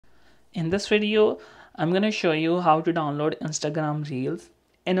In this video, I'm going to show you how to download Instagram Reels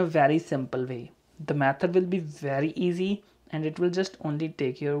in a very simple way. The method will be very easy and it will just only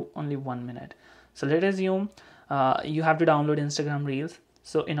take you only 1 minute. So let's assume you have to download Instagram Reels.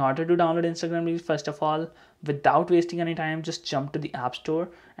 So in order to download Instagram Reels, first of all, without wasting any time, just jump to the App Store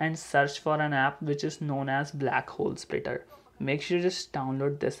and search for an app which is known as Black Hole Splitter. Make sure you just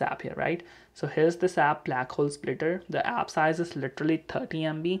download this app here, right? So here's this app, Black Hole Splitter. The app size is literally 30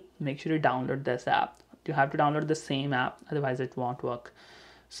 MB. Make sure you download this app. You have to download the same app, otherwise it won't work.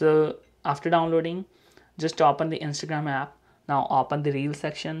 So after downloading, just open the Instagram app. Now open the reel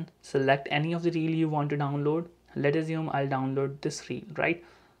section, select any of the reel you want to download. Let's assume I'll download this reel, right?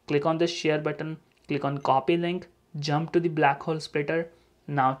 Click on the share button, click on copy link, jump to the Black Hole Splitter.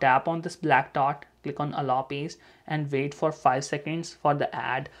 Now tap on this black dot, click on allow paste and wait for 5 seconds for the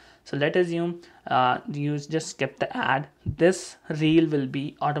ad. So let's assume you just skip the ad. This reel will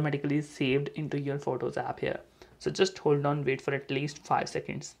be automatically saved into your Photos app here. So just hold on, wait for at least 5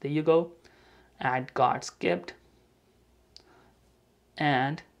 seconds. There you go. Ad got skipped.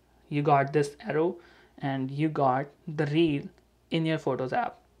 And you got this arrow and you got the reel in your Photos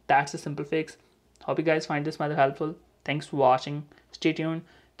app. That's a simple fix. Hope you guys find this method helpful. Thanks for watching. Stay tuned.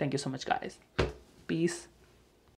 Thank you so much, guys. Peace.